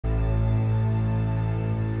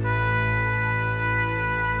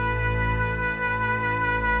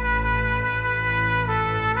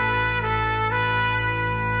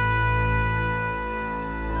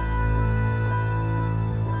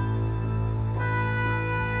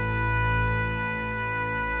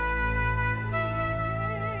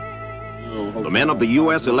The men of the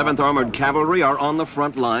U.S. 11th Armored Cavalry are on the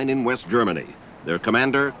front line in West Germany. Their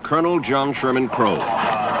commander, Colonel John Sherman Crow.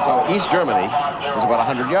 So East Germany is about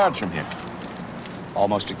 100 yards from here.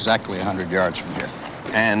 Almost exactly 100 yards from here.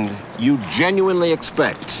 And you genuinely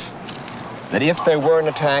expect that if there were an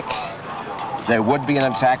attack, there would be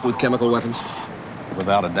an attack with chemical weapons?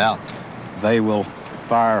 Without a doubt. They will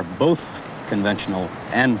fire both conventional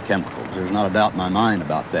and chemicals. There's not a doubt in my mind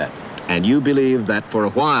about that. And you believe that for a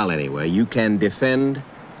while anyway, you can defend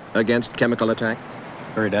against chemical attack?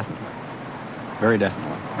 Very definitely. Very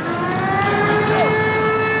definitely.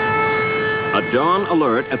 A dawn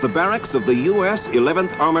alert at the barracks of the U.S.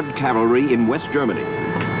 11th Armored Cavalry in West Germany.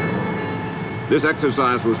 This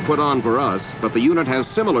exercise was put on for us, but the unit has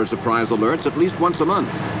similar surprise alerts at least once a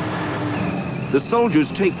month. The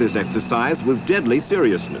soldiers take this exercise with deadly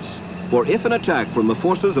seriousness, for if an attack from the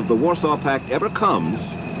forces of the Warsaw Pact ever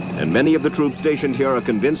comes, and many of the troops stationed here are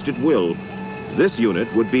convinced it will, this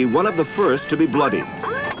unit would be one of the first to be bloodied.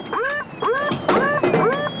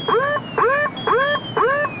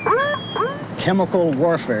 Chemical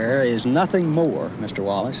warfare is nothing more, Mr.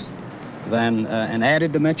 Wallace, than an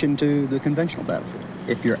added dimension to the conventional battlefield.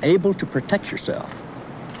 If you're able to protect yourself,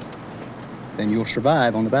 then you'll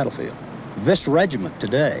survive on the battlefield. This regiment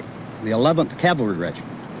today, the 11th Cavalry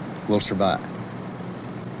Regiment, will survive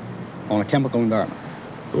on a chemical environment.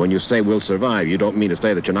 When you say we'll survive, you don't mean to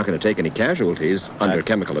say that you're not going to take any casualties under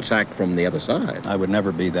chemical attack from the other side. I would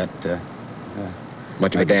never be that...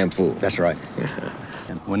 much of a damn fool. That's right.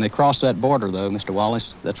 And when they cross that border, though, Mr.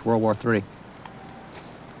 Wallace, that's World War III.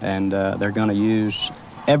 And they're going to use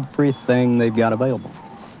everything they've got available,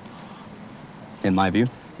 in my view.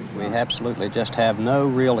 We absolutely just have no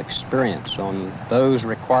real experience on those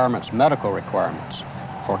requirements, medical requirements,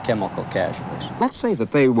 for chemical casualties. Let's say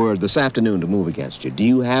that they were this afternoon to move against you. Do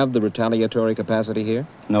you have the retaliatory capacity here?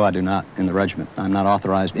 No, I do not, in the regiment. I'm not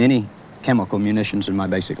authorized any chemical munitions in my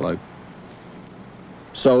basic load.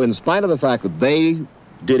 So in spite of the fact that they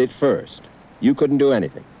did it first, you couldn't do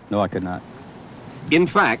anything? No, I could not. In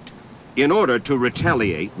fact, in order to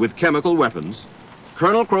retaliate with chemical weapons,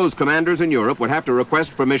 Colonel Crow's commanders in Europe would have to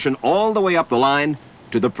request permission all the way up the line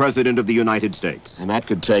to the President of the United States. And that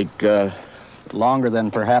could take... longer than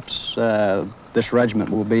perhaps this regiment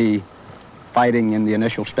will be fighting in the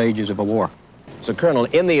initial stages of a war. So, Colonel,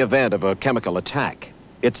 in the event of a chemical attack,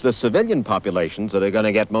 it's the civilian populations that are going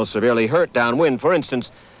to get most severely hurt downwind. For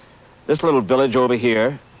instance, this little village over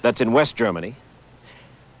here that's in West Germany,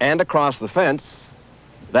 and across the fence,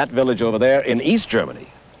 that village over there in East Germany.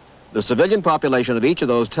 The civilian population of each of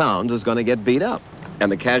those towns is going to get beat up, and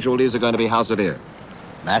the casualties are going to be how severe?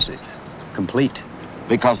 Massive. Complete.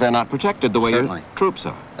 Because they're not protected the way Certainly. your troops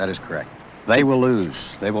are. That is correct. They will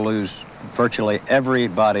lose. They will lose virtually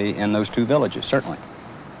everybody in those two villages, certainly.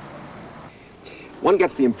 One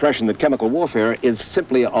gets the impression that chemical warfare is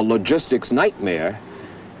simply a logistics nightmare.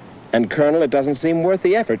 And, Colonel, it doesn't seem worth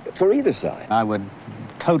the effort for either side. I would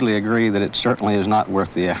totally agree that it certainly is not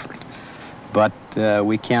worth the effort. But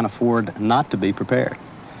we can't afford not to be prepared.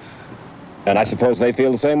 And I suppose they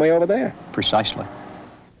feel the same way over there. Precisely.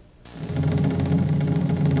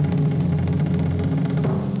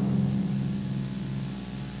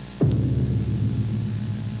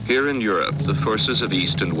 Here in Europe, the forces of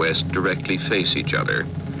East and West directly face each other,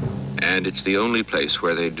 and it's the only place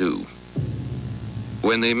where they do.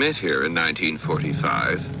 When they met here in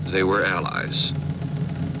 1945, they were allies.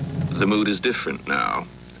 The mood is different now,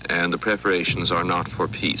 and the preparations are not for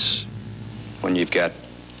peace. When you've got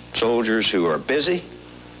soldiers who are busy,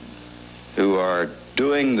 who are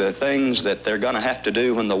doing the things that they're going to have to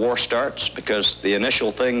do when the war starts, because the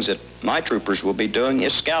initial things that my troopers will be doing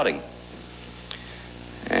is scouting.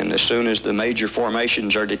 And as soon as the major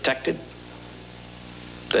formations are detected,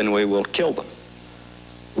 then we will kill them.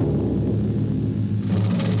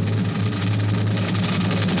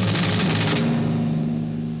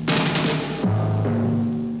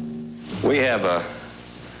 We have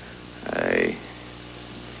a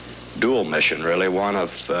dual mission, really, one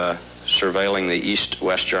of surveilling the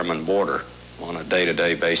East-West German border on a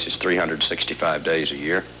day-to-day basis, 365 days a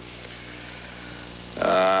year.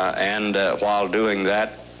 And while doing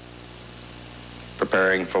that,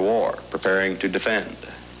 preparing for war, preparing to defend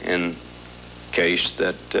in case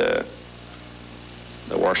that the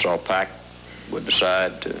Warsaw Pact would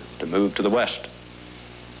decide to move to the west.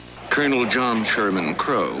 Colonel John Sherman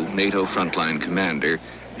Crow, NATO frontline commander,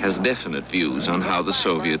 has definite views on how the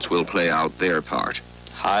Soviets will play out their part.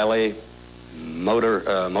 Highly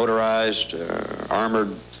motorized,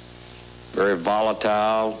 armored, very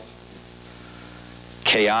volatile,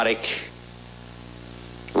 chaotic,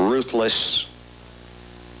 ruthless,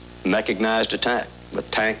 mechanized attack with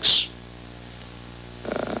tanks,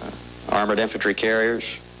 armored infantry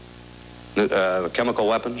carriers, chemical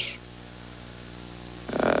weapons,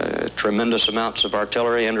 tremendous amounts of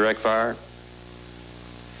artillery, indirect fire,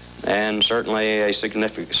 and certainly a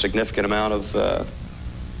significant amount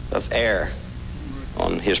of air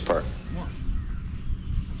on his part.